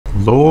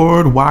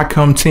Lord, why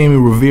come Tammy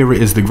Rivera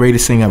is the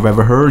greatest thing I've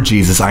ever heard?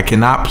 Jesus, I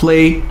cannot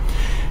play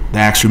the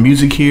extra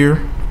music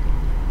here.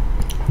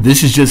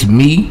 This is just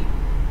me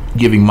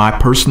giving my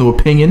personal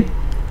opinion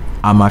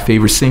on my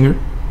favorite singer.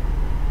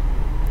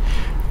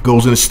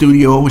 Goes in the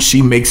studio,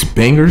 she makes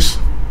bangers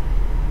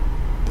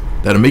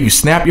that'll make you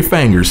snap your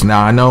fingers.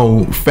 Now, I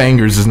know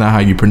fingers is not how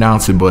you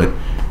pronounce it, but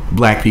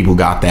black people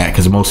got that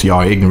because most of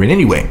y'all are ignorant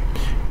anyway.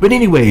 But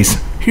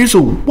anyways, here's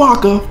a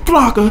Waka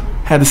Flocka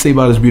had to say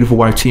about his beautiful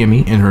wife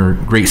Tammy and her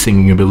great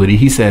singing ability.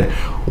 He said,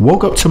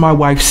 "Woke up to my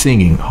wife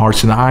singing,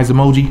 hearts in the eyes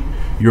emoji.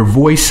 Your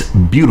voice,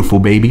 beautiful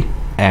baby."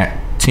 At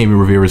Tammy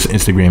Rivera's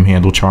Instagram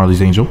handle,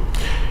 Charlie's Angel.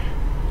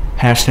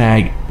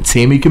 Hashtag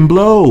Tammy Can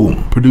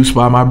Blow, produced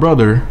by my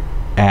brother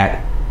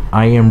at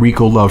I Am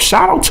Rico Love.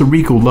 Shout out to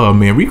Rico Love,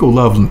 man. Rico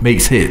Love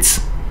makes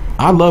hits.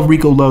 I love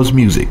Rico Love's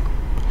music.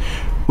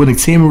 Putting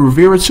Tammy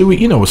Rivera to it,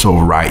 you know it's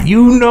over right.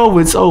 You know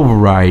it's over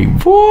right.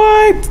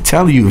 Boy,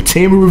 telling you, if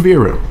Tammy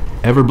Rivera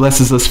ever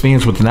blesses us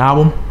fans with an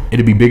album,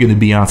 it'll be bigger than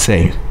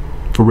Beyonce.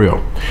 For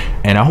real.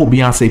 And I hope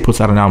Beyonce puts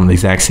out an album the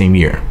exact same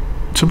year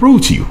to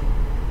prove to you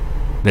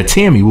that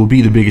Tammy will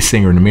be the biggest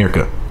singer in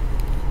America.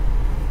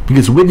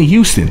 Because Whitney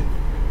Houston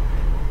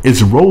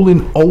is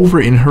rolling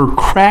over in her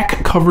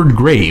crack-covered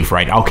grave,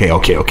 right?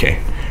 Okay.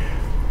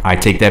 I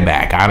take that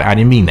back. I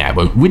didn't mean that.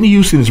 But Whitney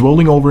Houston is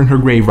rolling over in her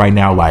grave right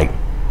now like,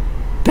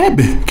 that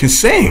bitch can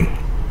sing.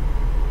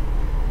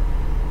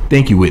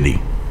 Thank you, Whitney.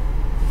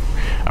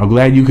 I'm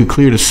glad you could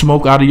clear the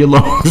smoke out of your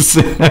lungs.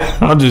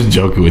 I'm just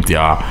joking with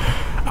y'all.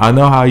 I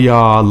know how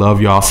y'all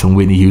love y'all some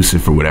Whitney Houston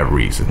for whatever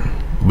reason.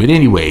 But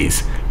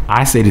anyways,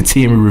 I say that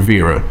Tammy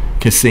Rivera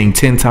can sing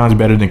 10 times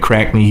better than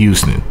Crackney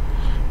Houston.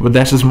 But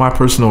that's just my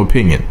personal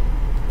opinion.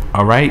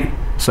 All right?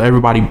 So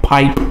everybody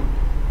pipe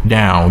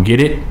down. Get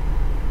it?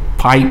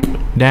 Pipe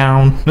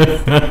down.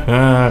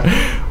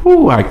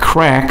 Ooh, I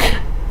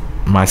crack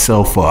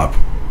myself up.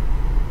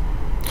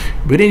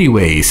 But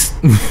anyways,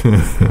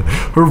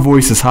 her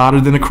voice is hotter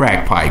than a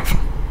crack pipe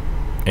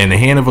in the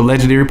hand of a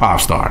legendary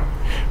pop star.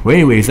 But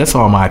anyways, that's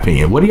all my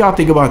opinion. What do y'all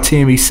think about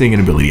Tammy's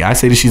singing ability? I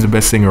say that she's the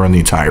best singer on the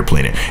entire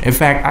planet. In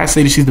fact, I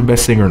say that she's the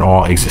best singer in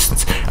all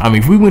existence. I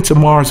mean, if we went to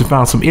Mars and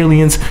found some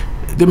aliens,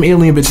 them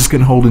alien bitches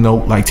couldn't hold a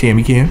note like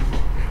Tammy can.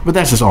 But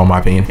that's just all my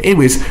opinion.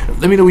 Anyways,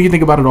 let me know what you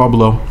think about it all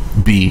below.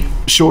 Be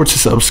sure to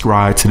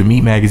subscribe to the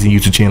Meat Magazine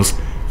YouTube channels.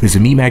 Visit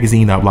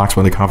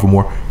meatmagazine.blogspot.com for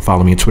more.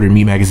 Follow me on Twitter,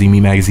 Meat Magazine, Meat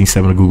Magazine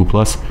 7 on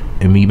Google+,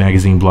 and Meat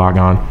Magazine blog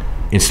on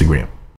Instagram.